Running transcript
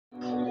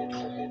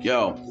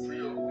Yo.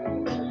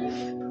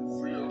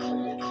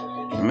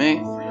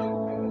 Man.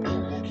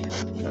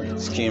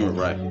 This camera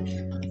right.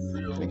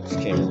 This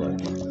camera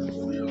right.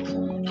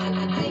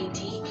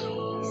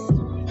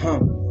 Huh.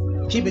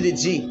 Keep it a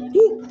G.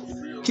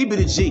 Woo. Keep it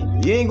a G.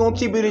 You ain't gonna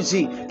keep it a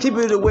G. Keep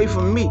it away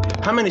from me.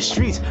 I'm in the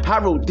streets. I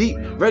roll deep.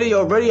 Ready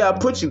already, I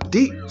put you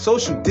deep.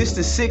 Social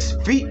distance 6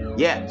 feet.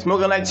 Yeah.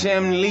 Smoking like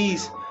Jam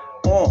Lee's.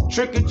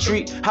 Trick or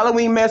treat,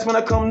 Halloween mask when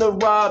I come to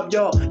rob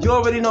y'all. You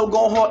already know,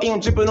 going hard,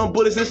 ain't dripping on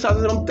bullets inside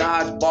of them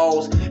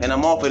dodgeballs. And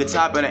I'm off at the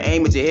top and I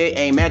aim at your head,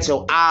 aim at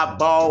your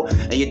eyeball.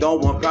 And you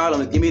don't want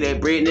problems, give me that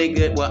bread,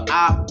 nigga. Well,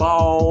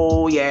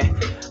 eyeball, yeah.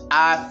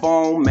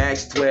 iPhone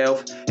Max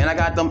 12, and I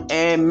got them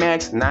Air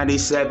Max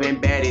 97,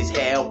 bad as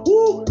hell.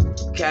 Woo!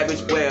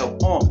 Cabbage well,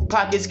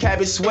 pockets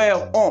cabbage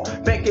swell,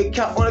 bank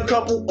account on a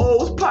couple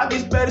O's,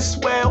 pockets better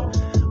swell.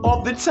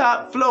 Off the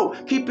top flow,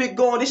 keep it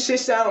going, this shit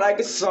sound like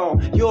a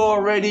song. You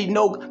already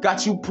know,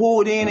 got you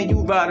pulled in and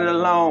you riding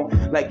along.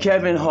 Like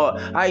Kevin Hart,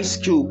 Ice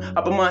Cube,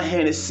 up in my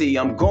Hennessy.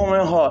 I'm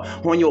going hard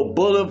on your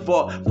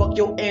boulevard, fuck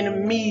your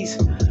enemies.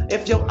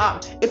 If you're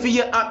op,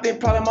 then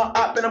probably my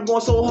op. And I'm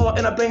going so hard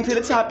and I bang to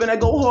the top and I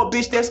go hard,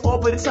 bitch, that's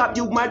off at the top,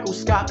 you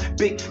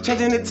microscopic.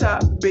 Changing the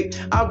topic,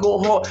 I'll go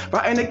hard,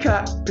 right in the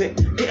cockpit.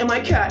 Getting my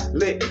cat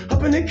lit,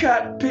 up in the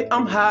cockpit.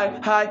 I'm high,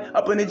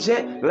 up in the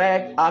jet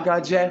lag. I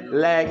got jet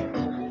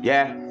lag.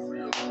 Yeah,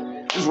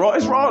 it's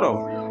raw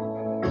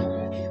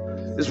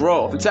though. It's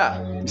raw off the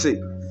top. You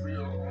see?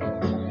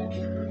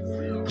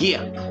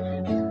 Yeah.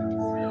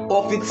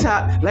 Off the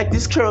top, like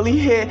this curly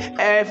hair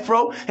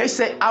afro. They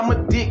say I'm a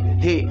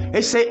dickhead.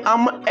 They say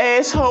I'm an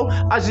asshole.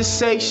 I just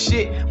say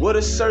shit with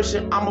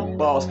assertion. I'm a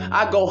boss.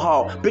 I go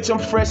hard. Bitch, I'm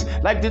fresh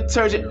like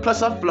detergent.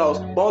 Plus I floss.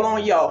 Ball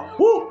on y'all.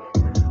 Woo!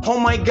 Oh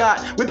my God,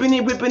 whipping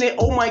it,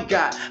 oh my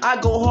God. I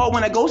go hard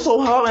when I go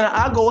so hard and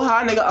I go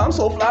high, nigga. I'm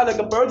so fly like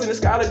a bird in the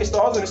sky, like the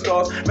stars in the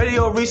stars. Ready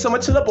to reach, I'ma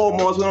chill up on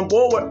Mars when I'm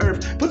bored with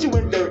Earth. Put you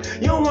in dirt.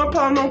 You don't want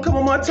pound, don't come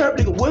on my turf,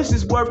 nigga. What's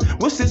this worth?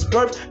 What's this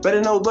birth?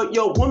 Better know what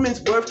your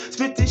woman's worth.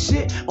 Spit this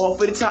shit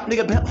off of the top,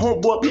 nigga.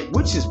 Homeboy,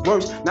 which is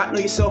worse? Not know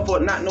yourself or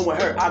not knowing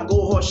her. I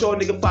go hard, short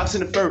nigga, fox in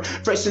the fur.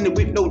 Fresh in the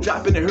whip, no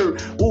drop in the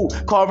hurt. Ooh,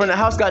 car in the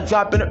house, got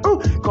drop in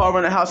the car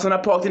in the house and I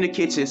parked in the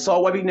kitchen. Saw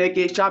wifey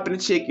naked, chopping the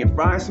chicken,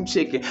 frying some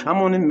chicken. I'm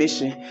on a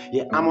mission.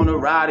 Yeah, I'm on a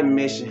riding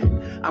mission.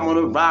 I'm on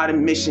a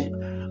riding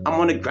mission. I'm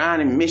on a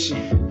grinding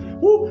mission.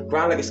 Woo,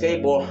 grind like a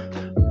skateboard.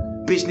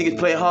 Bitch, niggas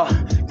play hard.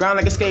 Grind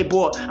like a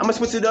skateboard. I'ma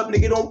switch it up,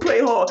 nigga, don't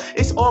play hard.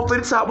 It's all for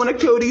the top when I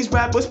kill these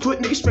rappers. Put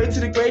niggas straight to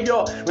the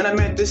graveyard. When I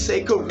meant to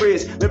say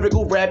careers.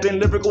 Lyrical rapping,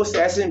 lyrical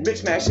assassin. Bitch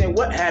smashing,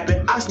 what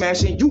happened? I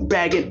smashing, you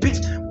bagging.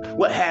 Bitch,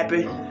 what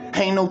happened?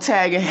 Ain't no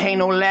tagging, ain't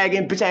no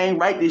lagging, bitch, I ain't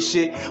write this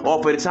shit.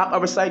 Off at the top, I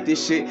recite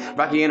this shit.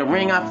 Rocky in the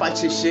ring, I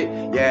fight your shit.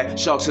 Yeah,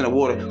 sharks in the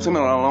water,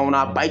 swimming alone,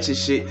 I bite your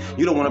shit.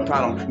 You don't want a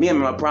problem, me and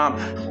my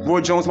prime.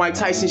 Roy Jones, Mike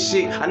Tyson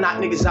shit, I knock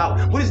niggas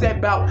out. What is that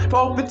about?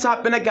 Fall off the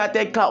top and I got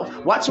that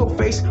clout. Watch your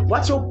face,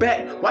 watch your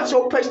back, watch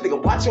your place,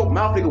 nigga. Watch your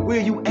mouth, nigga,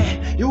 where you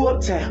at? You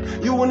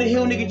uptown, you on the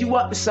hill, nigga, you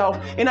up the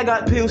south. And I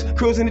got pills,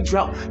 cruising the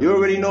drought. You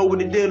already know what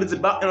the deal is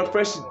about, and I'm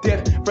fresh to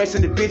death. Fresh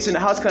in the bitch, in the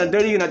house kinda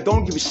dirty, and I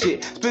don't give a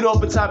shit. Spit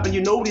off the top and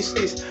you notice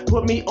this.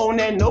 Put me on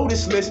that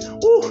notice list.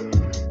 Ooh.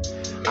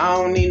 I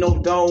don't need no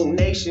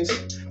donations,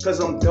 cause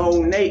I'm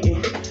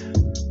donating.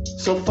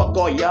 So fuck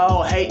all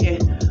y'all hating.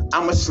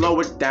 I'ma slow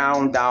it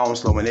down,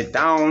 slowing it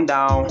down.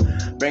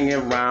 Bring it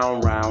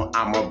round.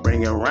 I'ma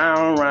bring it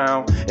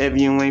round. If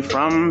you ain't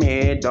from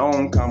here,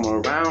 don't come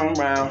around.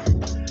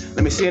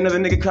 Let me see another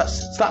nigga cut.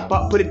 Stop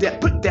up, put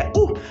that.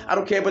 Ooh, I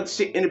don't care about the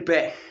shit in the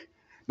back.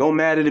 Don't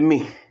matter to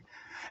me.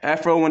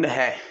 Afro in the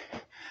hat.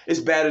 It's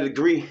bad to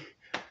degree.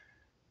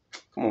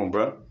 Come on,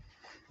 bro.